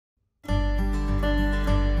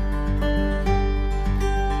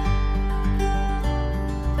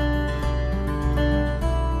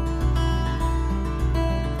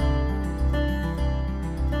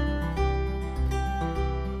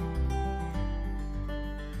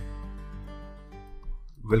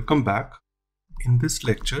Welcome back. In this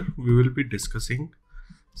lecture, we will be discussing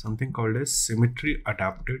something called as symmetry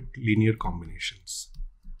adapted linear combinations.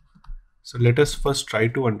 So let us first try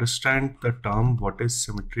to understand the term what is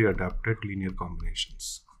symmetry adapted linear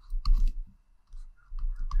combinations.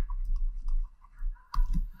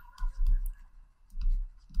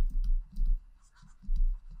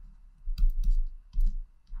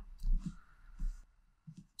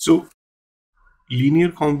 So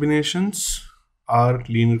linear combinations are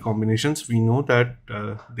linear combinations. We know that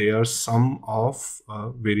they are sum of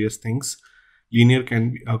various things. Linear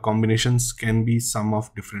combinations can be sum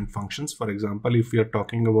of different functions. For example, if we are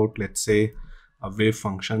talking about, let's say, a wave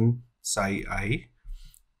function psi I,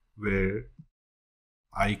 where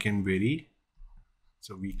I can vary,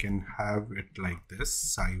 so we can have it like this: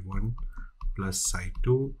 psi 1 plus psi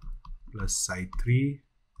 2 plus psi 3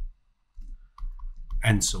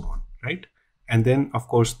 and so on, right? And then of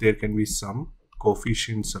course there can be some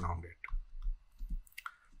coefficients around it.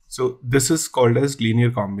 So this is called as linear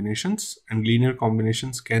combinations, and linear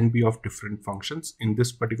combinations can be of different functions. In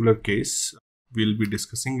this particular case, we'll be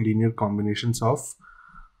discussing linear combinations of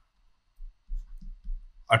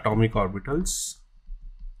atomic orbitals,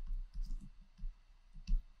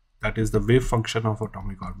 that is the wave function of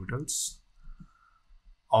atomic orbitals,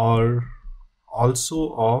 or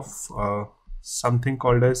also of something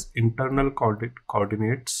called as internal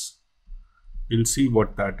coordinates. We'll see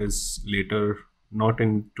what that is later, not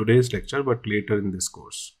in today's lecture, but later in this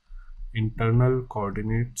course. Internal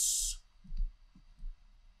coordinates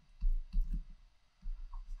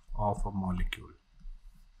of a molecule.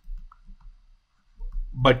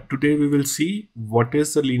 But today we will see what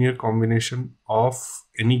is the linear combination of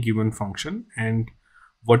any given function and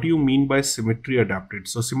what do you mean by symmetry adapted.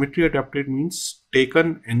 So symmetry adapted means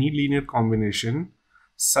taken any linear combination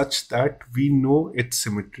such that we know its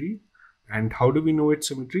symmetry. And how do we know its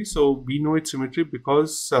symmetry? So we know its symmetry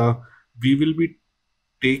because we will be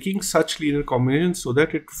taking such linear combinations so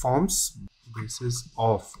that it forms basis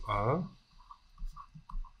of a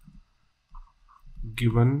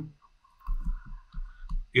given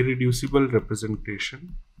irreducible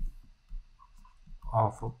representation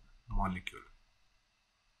of a molecule.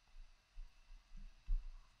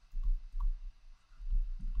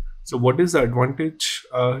 So what is the advantage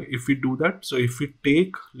if we do that? So if we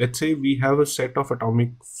take, let's say we have a set of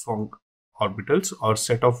atomic orbitals or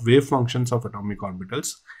set of wave functions of atomic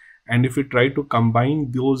orbitals, and if we try to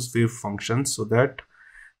combine those wave functions so that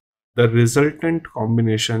the resultant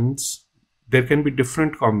combinations, there can be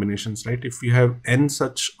different combinations, right? If you have n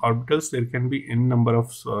such orbitals, there can be n number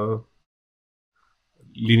of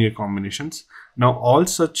linear combinations. Now all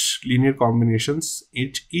such linear combinations,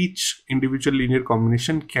 each individual linear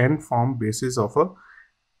combination can form basis of a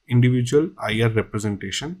individual IR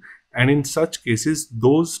representation, and in such cases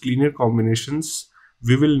those linear combinations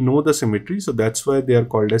we will know the symmetry. So that's why they are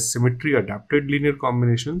called as symmetry adapted linear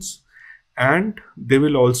combinations, and they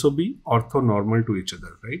will also be orthonormal to each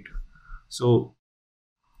other, right? So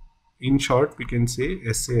in short, we can say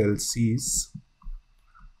SALCs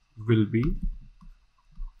will be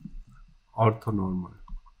orthonormal.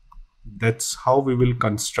 That's how we will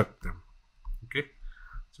construct them. Okay,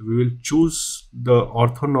 so we will choose the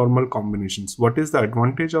orthonormal combinations. What is the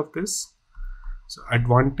advantage of this? So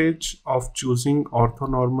advantage of choosing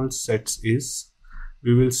orthonormal sets is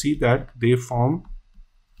we will see that they form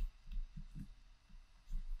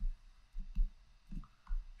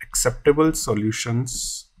acceptable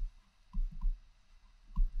solutions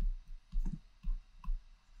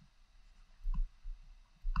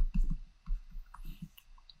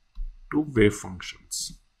to wave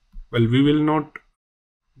functions. Well, we will not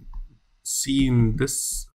see in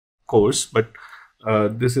this course, but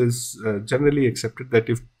this is generally accepted that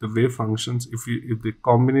if the wave functions, if the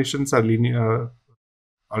combinations are linear,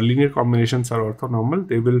 or linear combinations are orthonormal,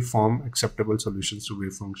 they will form acceptable solutions to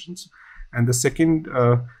wave functions. And the second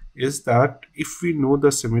is that if we know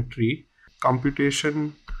the symmetry,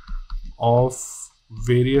 computation of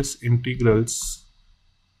various integrals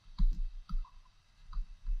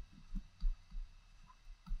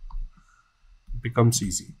becomes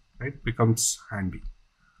easy, right? Becomes handy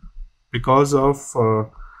because of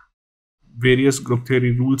various group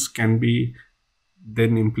theory rules can be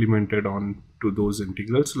then implemented on to those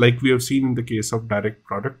integrals, like we have seen in the case of direct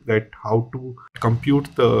product, that how to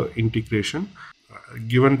compute the integration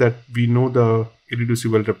given that we know the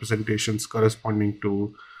irreducible representations corresponding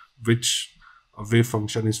to which wave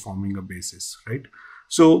function is forming a basis, right?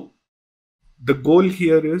 So the goal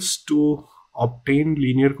here is to obtain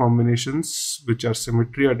linear combinations which are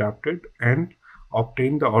symmetry adapted and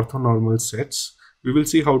obtain the orthonormal sets. We will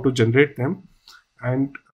see how to generate them,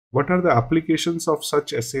 And what are the applications of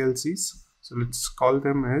such SALCs? So let's call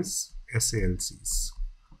them as SALCs,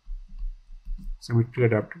 symmetry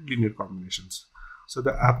adapted linear combinations. So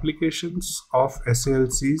the applications of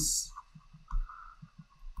SALCs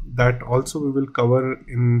that also we will cover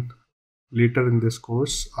in later in this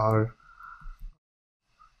course are,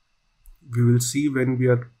 we will see when we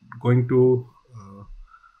are going to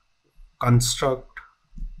construct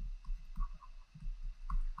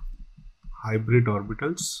hybrid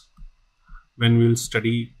orbitals, when we will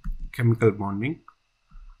study chemical bonding,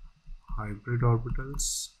 hybrid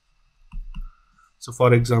orbitals. So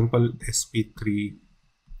for example, sp3,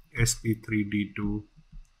 sp3d2,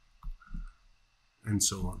 and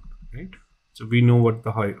so on, right? So we know what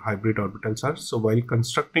the hybrid orbitals are. So while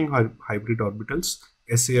constructing hybrid orbitals,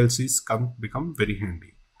 SALCs become very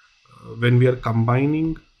handy. When we are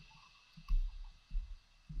combining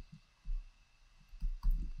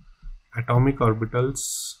atomic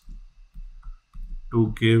orbitals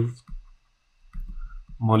to give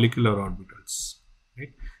molecular orbitals, right?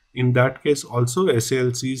 In that case also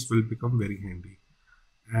SALCs will become very handy.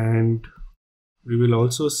 And we will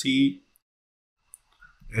also see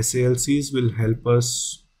SALCs will help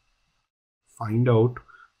us find out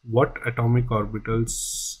what atomic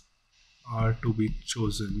orbitals are to be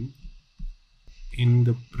chosen in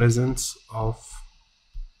the presence of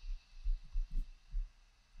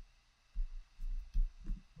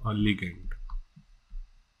a ligand.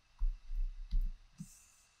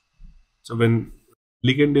 So when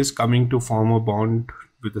ligand is coming to form a bond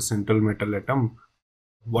with a central metal atom,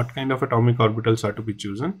 what kind of atomic orbitals are to be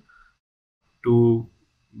chosen to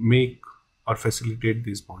make or facilitate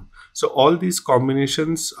this bond? So all these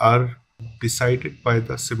combinations are decided by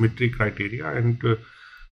the symmetry criteria, and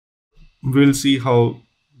we'll see how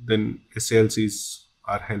then SALCs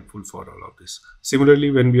are helpful for all of this. Similarly,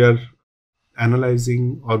 when we are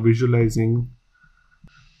analyzing or visualizing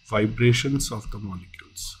vibrations of the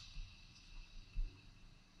molecules,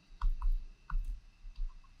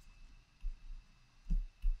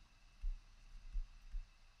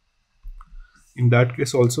 in that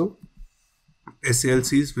case also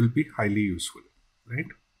SALCs will be highly useful, right?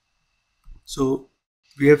 So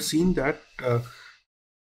we have seen that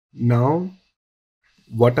now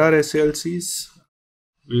what are SALCs?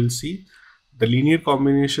 We will see the linear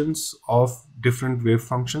combinations of different wave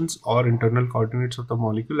functions or internal coordinates of the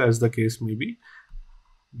molecule, as the case may be,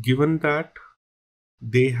 given that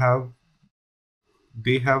they have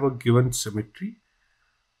a given symmetry.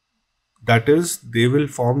 That is, they will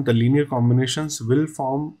form, the linear combinations will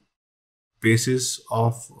form basis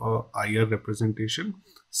of IR representation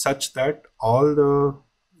such that all the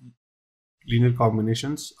linear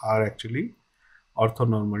combinations are actually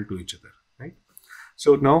orthonormal to each other, right?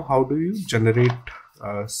 So now how do you generate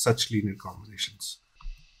such linear combinations?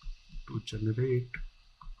 To generate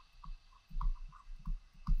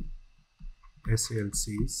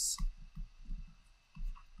SALCs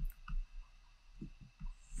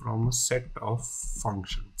from a set of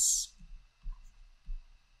functions,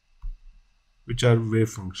 which are wave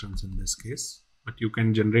functions in this case, but you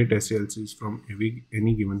can generate SALCs from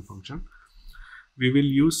any given function. We will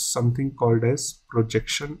use something called as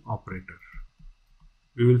projection operator.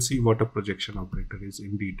 We will see what a projection operator is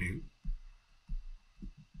in detail.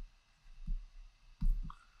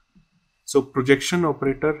 So projection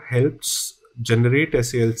operator helps generate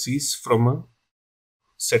SALCs from a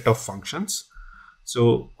set of functions.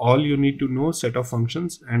 So all you need to know set of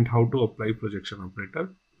functions and how to apply projection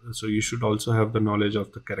operator. So you should also have the knowledge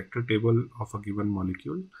of the character table of a given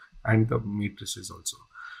molecule and the matrices also.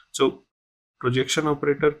 So projection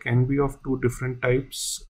operator can be of two different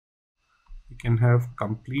types. You can have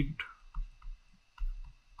complete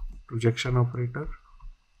projection operator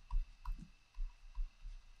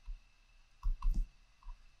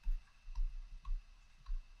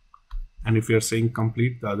and if you are saying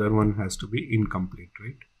complete, the other one has to be incomplete,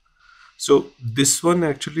 right? So this one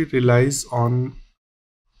actually relies on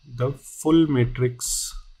the full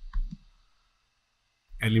matrix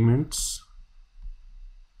elements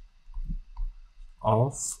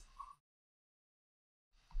of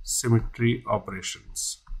symmetry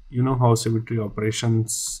operations. You know how symmetry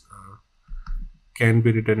operations can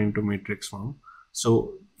be written into matrix form.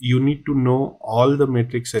 So you need to know all the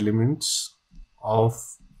matrix elements of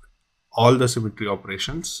all the symmetry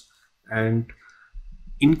operations, and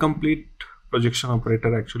incomplete projection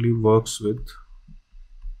operator actually works with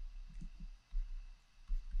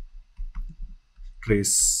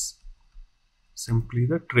trace, simply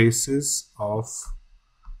the traces of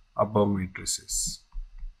above matrices.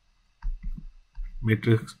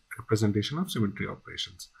 representation of symmetry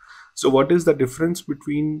operations. So what is the difference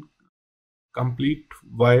between complete?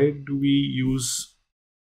 Why do we use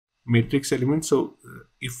matrix elements? So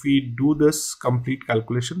if we do this complete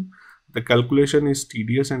calculation, the calculation is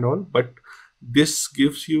tedious and all, but this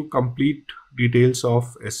gives you complete details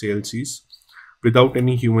of SALCs without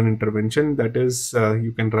any human intervention. That is,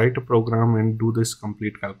 you can write a program and do this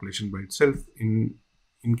complete calculation by itself.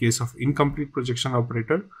 In case of incomplete projection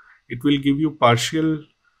operator, it will give you partial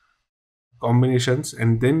combinations,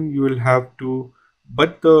 and then you will have to,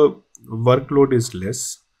 but the workload is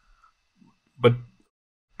less. But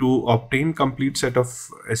to obtain complete set of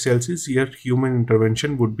SLCs, here human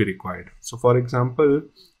intervention would be required. So for example,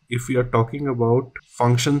 if we are talking about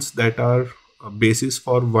functions that are a basis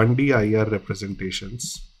for 1D IR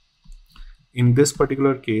representations, in this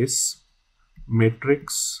particular case,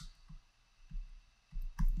 matrix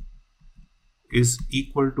is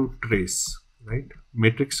equal to trace, right?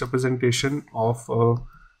 Matrix representation of a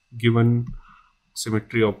given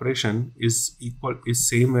symmetry operation is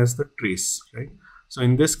same as the trace, right? So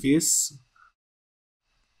in this case,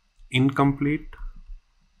 incomplete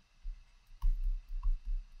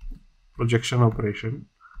projection operation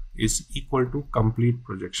is equal to complete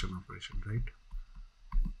projection operation, right?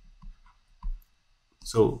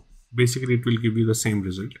 So basically it will give you the same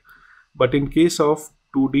result. But in case of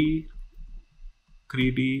 2D,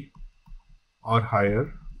 3D or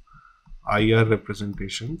higher IR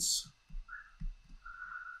representations,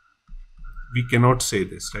 we cannot say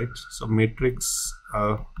this, right? So matrix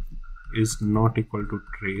is not equal to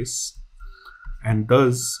trace, and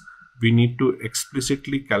thus we need to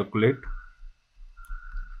explicitly calculate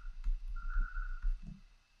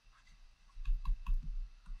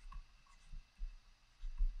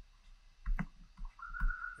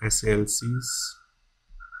SLCs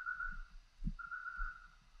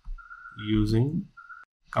using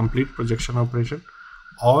complete projection operation,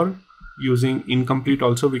 or using incomplete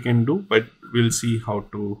also we can do, but we'll see how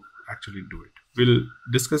to actually do it. We'll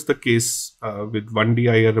discuss the case with 1D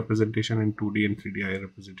IR representation and 2D and 3D IR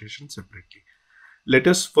representation separately. Let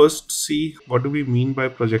us first see what do we mean by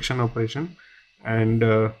projection operation, and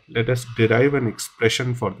let us derive an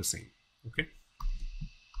expression for the same. Okay.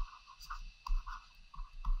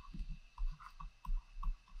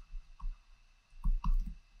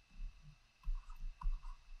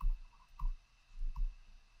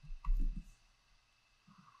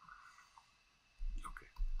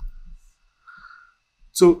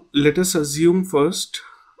 So let us assume first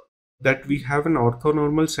that we have an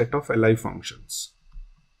orthonormal set of Li functions.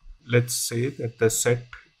 Let's say that the set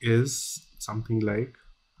is something like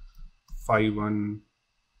phi1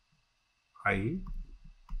 I,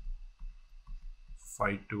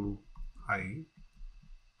 phi2 I,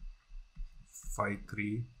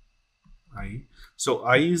 phi3 I. So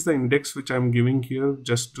I is the index which I'm giving here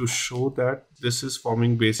just to show that this is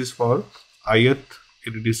forming basis for ith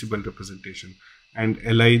irreducible representation, and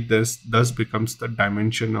Li thus becomes the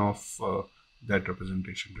dimension of that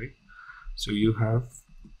representation, right? So you have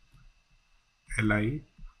Li,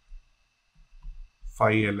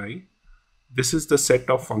 phi Li. This is the set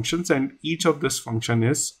of functions, and each of this function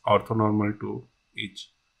is orthonormal to each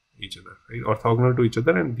other, right? Orthogonal to each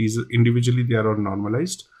other, and these individually they are all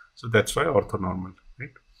normalized. So that's why orthonormal, right?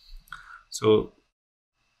 So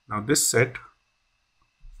now this set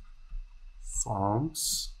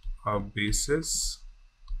forms a basis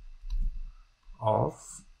of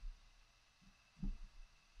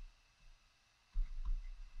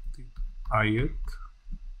the ith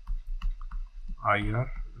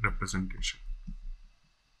IR representation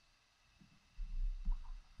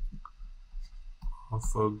of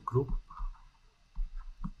a group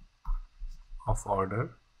of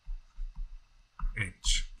order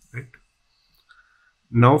H, right?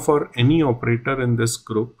 Now for any operator in this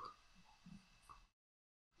group,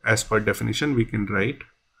 as per definition, we can write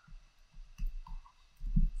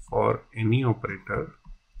for any operator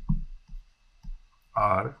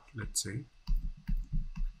R, let's say,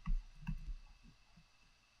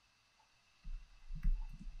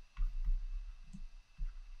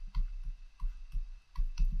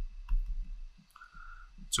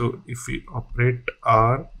 so if we operate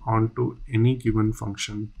R onto any given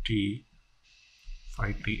function T,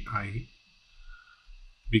 phi Ti,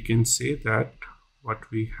 we can say that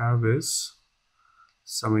what we have is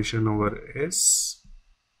summation over S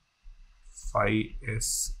phi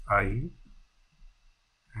Si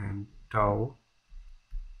and tau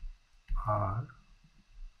R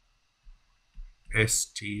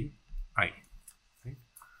Sti, right?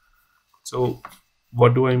 So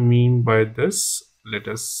what do I mean by this? Let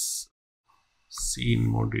us see in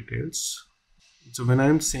more details. So when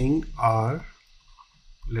I'm saying R,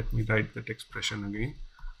 let me write that expression again,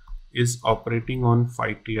 is operating on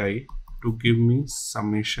phi ti to give me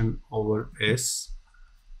summation over S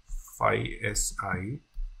phi Si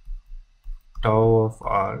tau of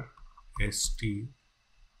R Sti,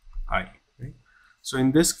 right? So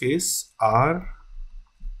in this case, R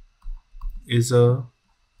is a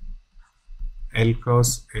L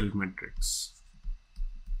cross L matrix,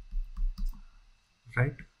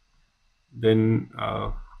 right? Then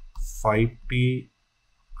phi ti,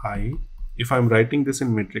 if I'm writing this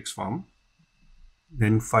in matrix form,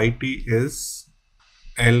 then phi t is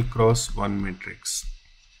L cross 1 matrix.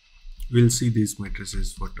 We'll see these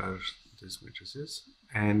matrices, what are these matrices.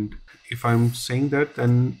 And if I'm saying that,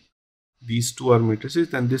 then these two are matrices,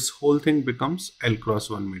 then this whole thing becomes L cross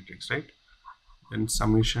 1 matrix, right? Then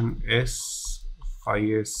summation S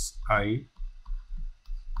phi Si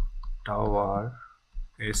tau R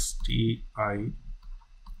Sti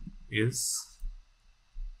is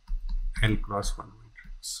L cross 1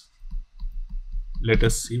 matrix. Let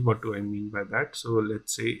us see what do I mean by that. So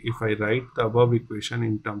let's say if I write the above equation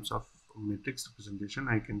in terms of matrix representation,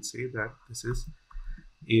 I can say that this is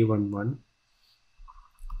A11,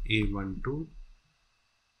 A12,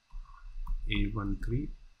 A13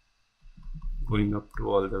 going up to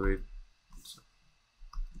all the way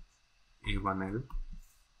A1L,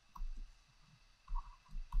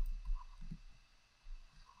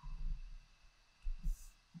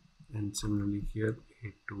 and similarly here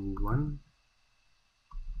A21,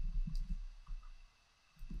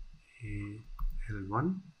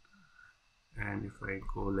 AL1, and if I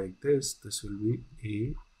go like this, this will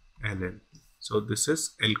be ALL. So this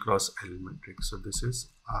is L cross L matrix. So this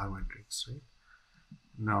is R matrix, right?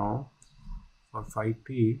 Now for phi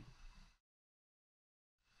t,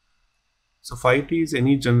 so phi t is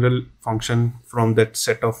any general function from that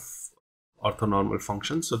set of orthonormal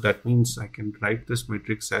functions. So that means I can write this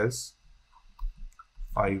matrix as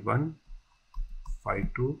phi 1, phi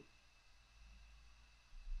 2,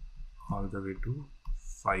 all the way to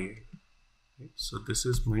phi l. Right? So this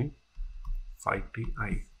is my phi t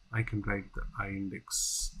I. I can write the I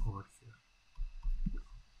index over here.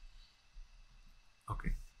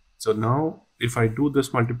 Okay. So now if I do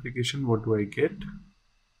this multiplication, what do I get?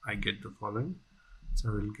 I get the following. So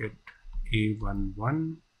I will get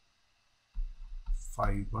A11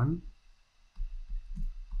 phi 1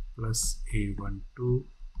 plus A12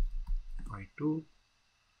 phi 2.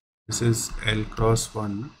 This is L cross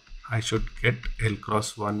 1. I should get L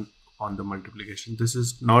cross 1 on the multiplication. This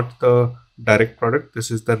is not the direct product. This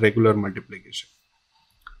is the regular multiplication,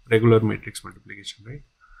 regular matrix multiplication, right?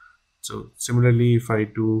 So similarly, if I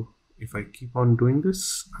keep on doing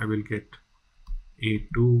this, I will get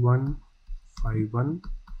A21 phi 1,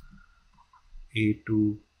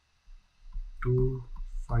 A22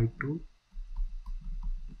 phi 2,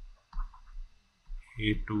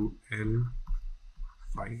 A2L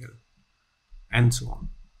phi L, and so on,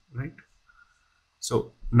 right?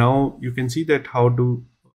 So now you can see that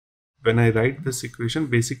when I write this equation,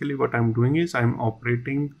 basically what I'm doing is I'm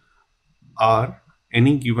operating R,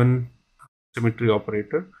 any given symmetry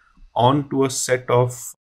operator, onto a set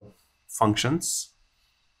of functions,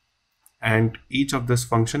 and each of this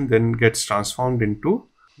function then gets transformed into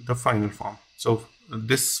the final form. So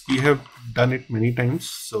this, we have done it many times,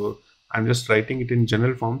 so I'm just writing it in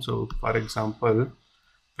general form. So for example,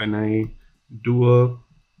 when I do a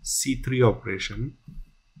C3 operation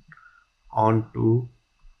onto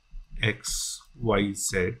X, Y,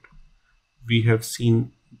 Z, we have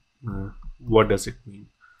seen what does it mean.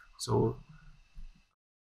 So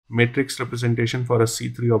matrix representation for a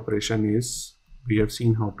C3 operation is, we have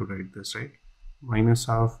seen how to write this, right? Minus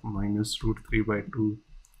half minus root 3 by 2,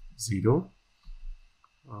 0.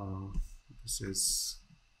 This is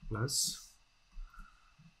plus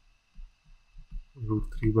root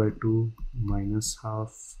 3 by 2 minus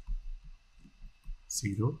half,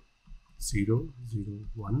 0, 0, 0,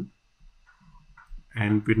 1.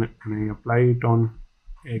 And when I apply it on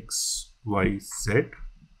X, Y, Z,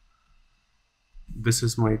 this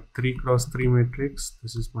is my 3 cross 3 matrix,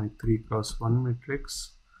 this is my 3 cross 1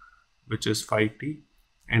 matrix, which is phi t,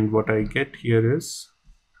 and what I get here is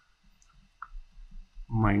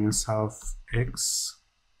minus half X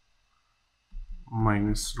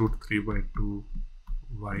minus root 3 by 2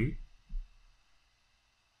 Y,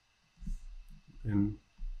 then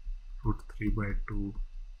root 3 by 2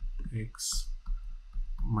 X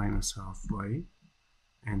minus half Y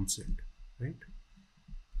and Z, right?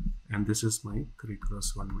 And this is my 3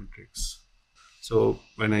 cross 1 matrix. So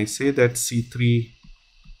when I say that C3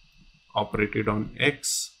 operated on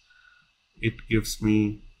X, it gives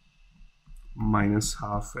me minus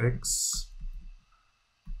half x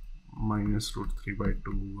minus root 3 by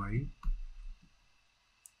 2y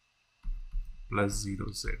plus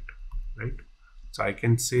 0z, right? So I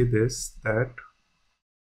can say this, that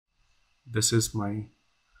this is my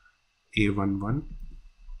a11,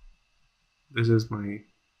 this is my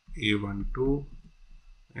a12,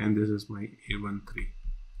 and this is my a13,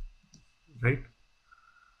 right?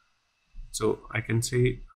 So I can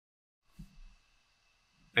say,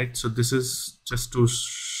 right, so this is just to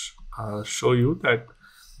show you that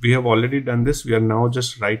we have already done this. We are now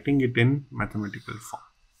just writing it in mathematical form.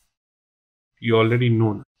 You already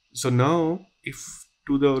know that. So now, if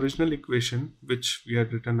to the original equation which we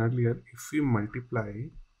had written earlier, if we multiply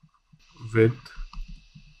with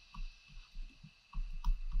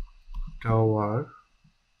tau r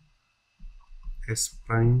s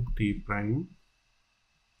prime t prime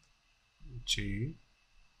j,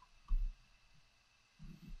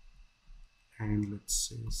 and let's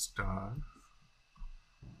say star,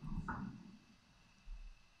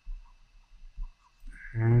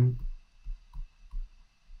 and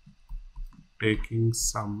taking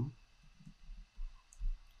sum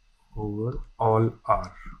over all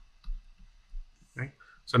r, right?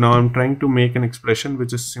 So now I'm trying to make an expression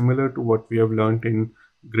which is similar to what we have learned in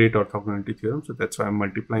great orthogonality theorem. So that's why I'm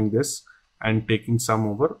multiplying this and taking sum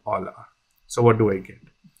over all r. So what do I get?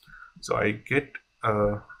 So I get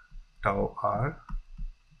tau r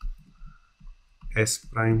s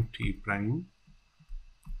prime t prime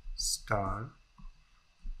star,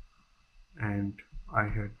 and I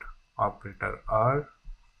had operator r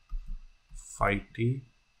phi t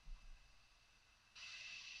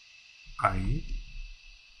I,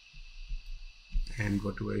 and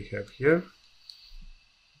what do I have here?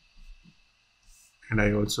 And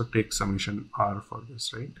I also take summation r for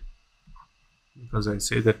this, right? Because I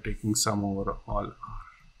say that taking sum over all r.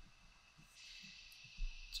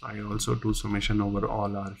 So I also do summation over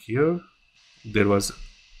all r here. There was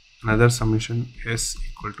another summation s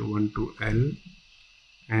equal to 1 to L,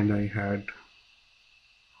 and I had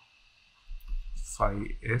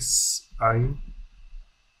phi s I,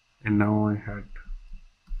 and now I had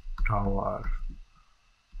tau r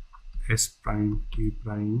s prime t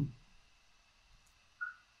prime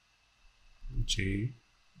j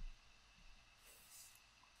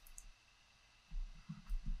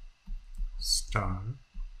star,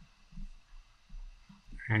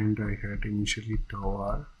 and I had initially tau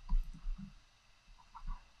r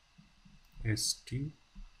st,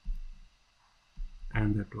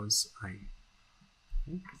 and that was I,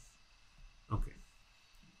 right? Okay,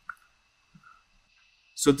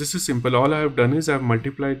 so this is simple. All I have done is I have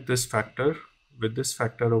multiplied this factor with this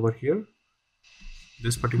factor over here,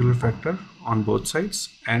 this particular factor on both sides,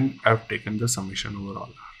 and I've taken the summation over all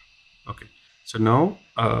r. Okay, so now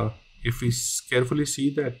if we carefully see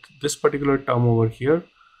that this particular term over here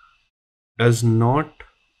does not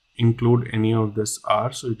include any of this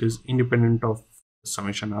r, so it is independent of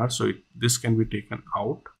summation r, so this can be taken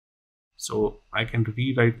out. So I can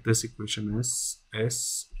rewrite this equation as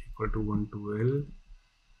s equal to 1 to L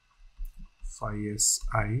phi s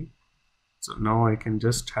I. So now I can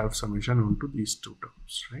just have summation onto these two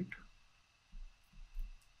terms, right?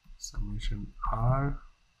 Summation r.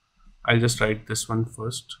 I'll just write this one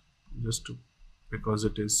first, just to, because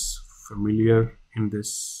it is familiar in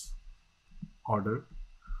this order.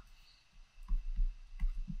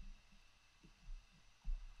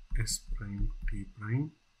 S prime t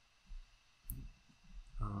prime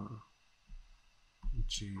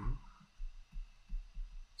j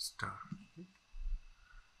star.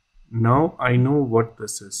 Now I know what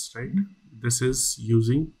this is, right? This is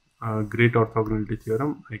using great orthogonality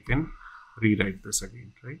theorem. I can rewrite this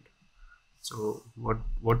again, right? So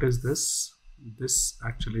what is this? This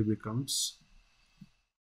actually becomes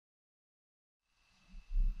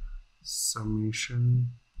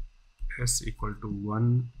summation s equal to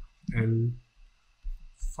 1 L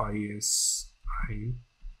phi s I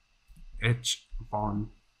h upon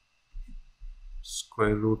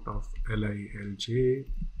square root of Li Lj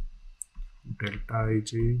delta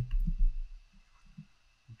ij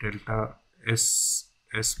delta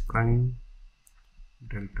s prime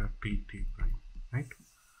delta t prime, right?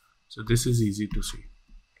 So this is easy to see.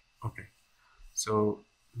 Okay, so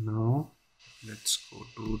now let's go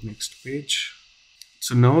to next page.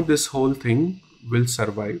 So now this whole thing will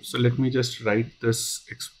survive. So let me just write this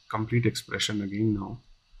complete expression again now.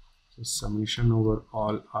 So summation over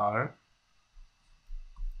all r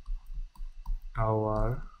tau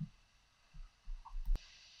r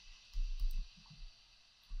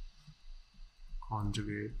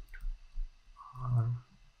conjugate r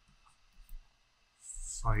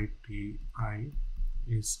phi t I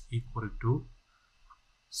is equal to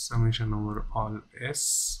summation over all s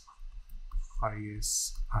phi s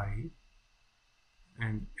I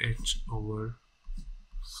and h over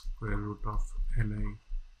square root of li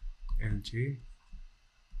lj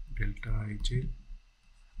delta ij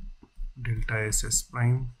delta ss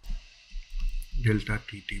prime delta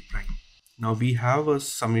tt prime. Now we have a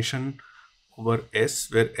summation over s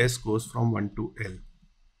where s goes from 1 to l,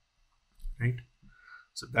 right?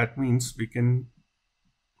 So that means we can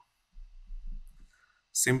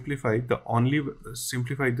simplify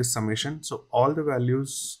this summation. So all the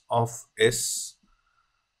values of s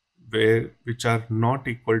which are not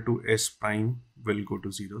equal to s prime will go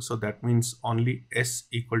to 0. So that means only s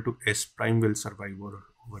equal to s prime will survive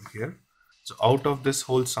over here. So out of this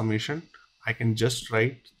whole summation, I can just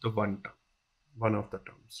write the one of the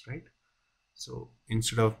terms, right? So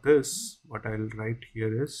instead of this, what I'll write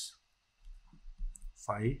here is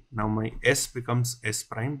phi. Now my s becomes s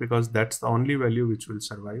prime because that's the only value which will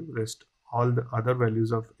survive. Rest all the other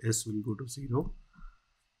values of s will go to 0.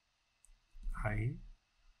 I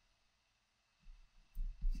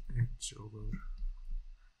h over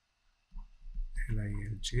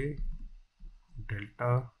lij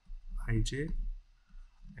delta ij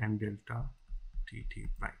and delta tt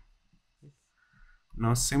prime.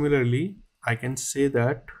 Now similarly, I can say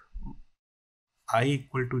that I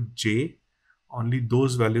equal to j, only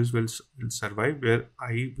those values will survive where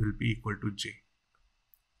I will be equal to j.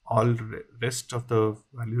 All rest of the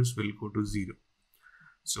values will go to 0.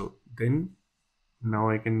 So then now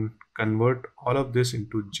I can convert all of this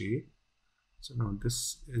into j. So now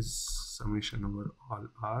this is summation over all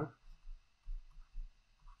r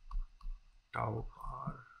tau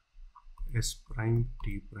r s prime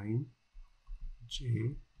t prime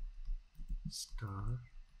j star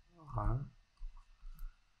r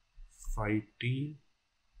phi t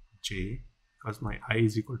j, because my I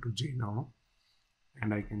is equal to j now,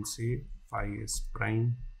 and I can say phi s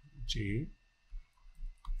prime j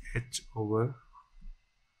h over,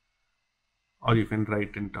 or you can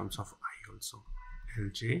write in terms of I also,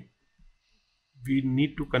 lj. We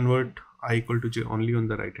need to convert I equal to j only on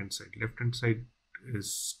the right hand side. Left hand side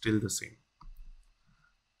is still the same,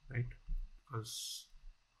 right? Because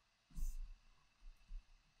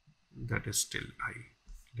that is still I.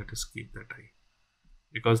 Let us keep that I,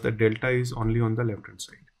 because the delta is only on the left hand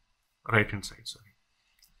side, right hand side, sorry.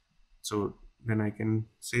 So then I can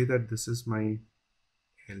say that this is my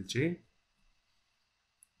lj,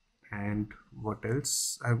 and what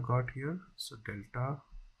else I've got here? So delta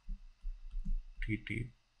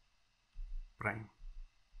tt prime,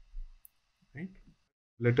 right?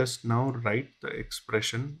 Let us now write the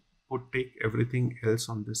expression, take everything else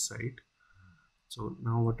on this side. So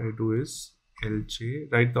now what I do is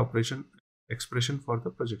lj, write the expression for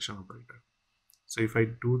the projection operator. So if I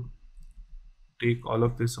do take all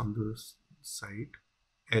of this on this side,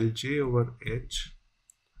 lj over h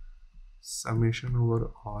summation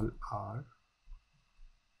over all r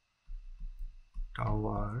tau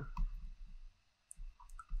r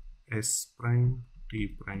s prime t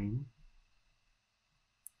prime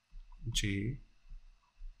j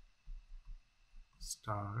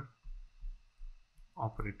star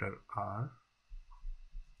operator r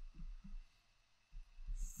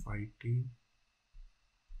phi t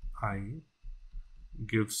I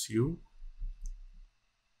gives you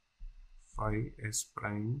phi s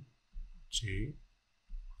prime j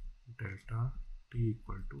delta t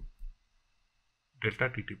equal to delta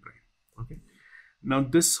tt prime. Okay, now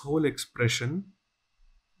this whole expression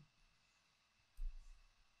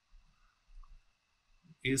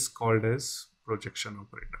is called as projection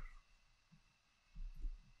operator.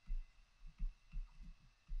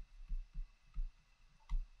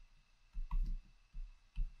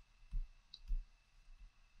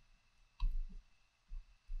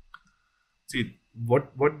 See,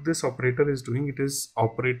 what this operator is doing, it is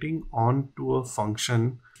operating onto a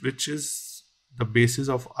function which is the basis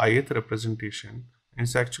of ith representation.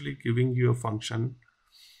 It's actually giving you a function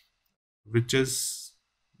which is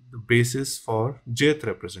the basis for jth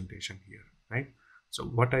representation here, right? So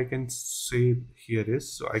what I can say here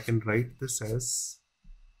is, so I can write this as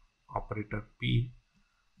operator P,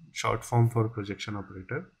 short form for projection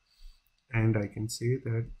operator, and I can say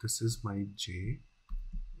that this is my j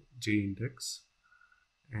index,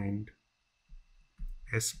 and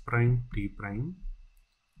s prime t prime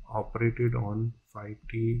operated on phi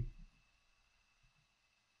t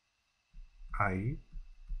I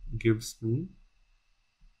gives me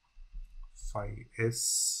phi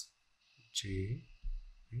s j,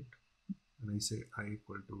 right? When I say I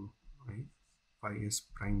equal to I, phi s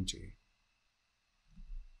prime j,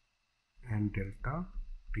 and delta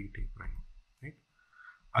tt prime, right?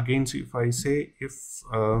 Again, so if I say if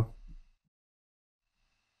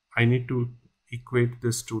I need to equate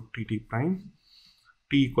this to tt prime,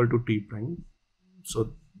 t equal to t prime,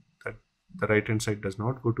 so that the right hand side does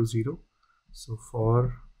not go to 0. So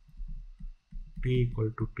for t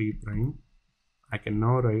equal to t prime, I can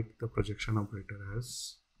now write the projection operator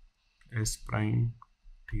as s prime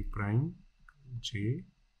t prime j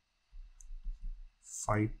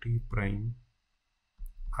phi t prime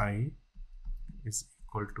I is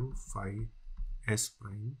equal to phi s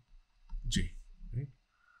prime j, right?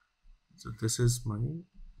 So this is my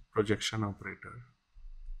projection operator.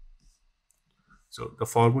 So the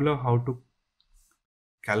formula how to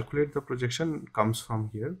calculate the projection comes from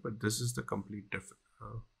here, but this is the complete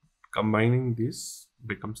combining this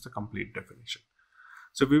becomes the complete definition.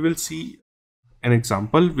 So we will see an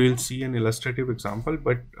example, we'll see an illustrative example,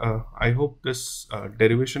 but I hope this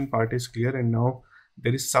derivation part is clear, and now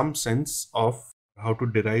there is some sense of how to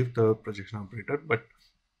derive the projection operator. But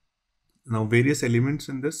now various elements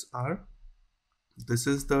in this are, this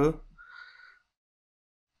is the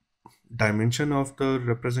dimension of the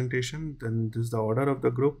representation, then this is the order of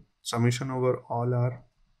the group, summation over all R,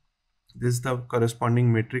 this is the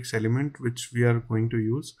corresponding matrix element which we are going to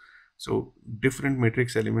use. So different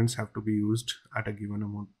matrix elements have to be used at a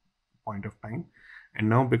given point of time. And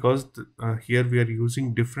now because here we are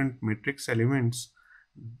using different matrix elements,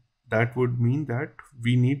 that would mean that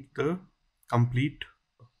we need the complete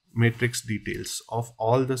matrix details of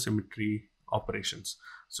all the symmetry operations.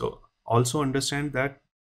 So also understand that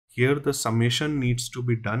here the summation needs to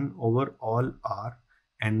be done over all R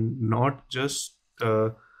and not just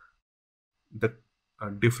the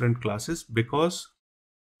different classes, because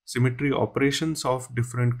symmetry operations of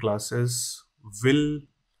different classes will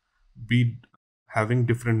be having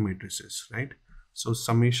different matrices, right? So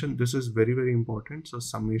summation, this is very, very important. So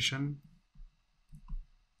summation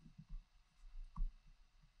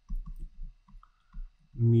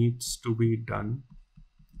needs to be done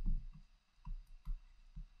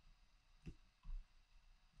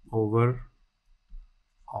over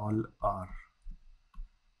all R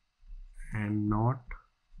and not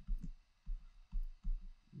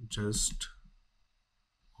just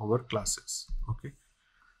over classes. Okay,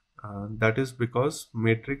 that is because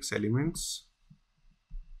matrix elements,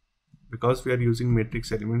 because we are using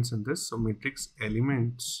matrix elements in this, so matrix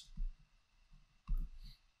elements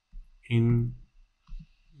in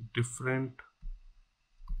different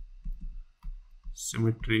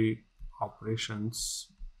symmetry operations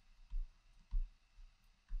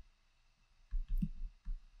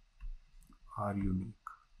are unique,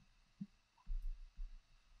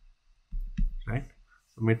 right?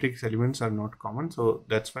 So matrix elements are not common, so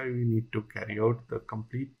that's why we need to carry out the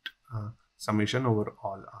complete summation over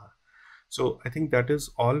all R. So I think that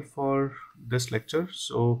is all for this lecture.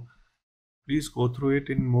 So please go through it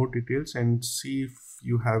in more details and see if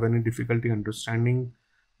you have any difficulty understanding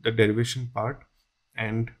the derivation part,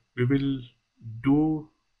 and we will do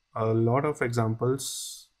a lot of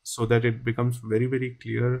examples so that it becomes very, very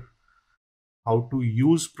clear how to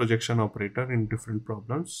use projection operator in different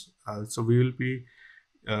problems. So we will be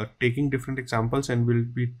taking different examples and we'll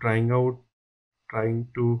be trying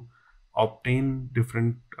to obtain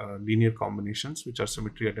different linear combinations which are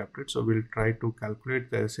symmetry adapted. So we'll try to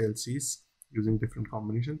calculate the SLCs using different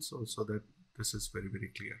combinations, so that this is very,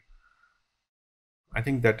 very clear. I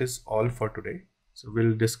think that is all for today. So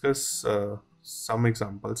we'll discuss some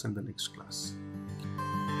examples in the next class.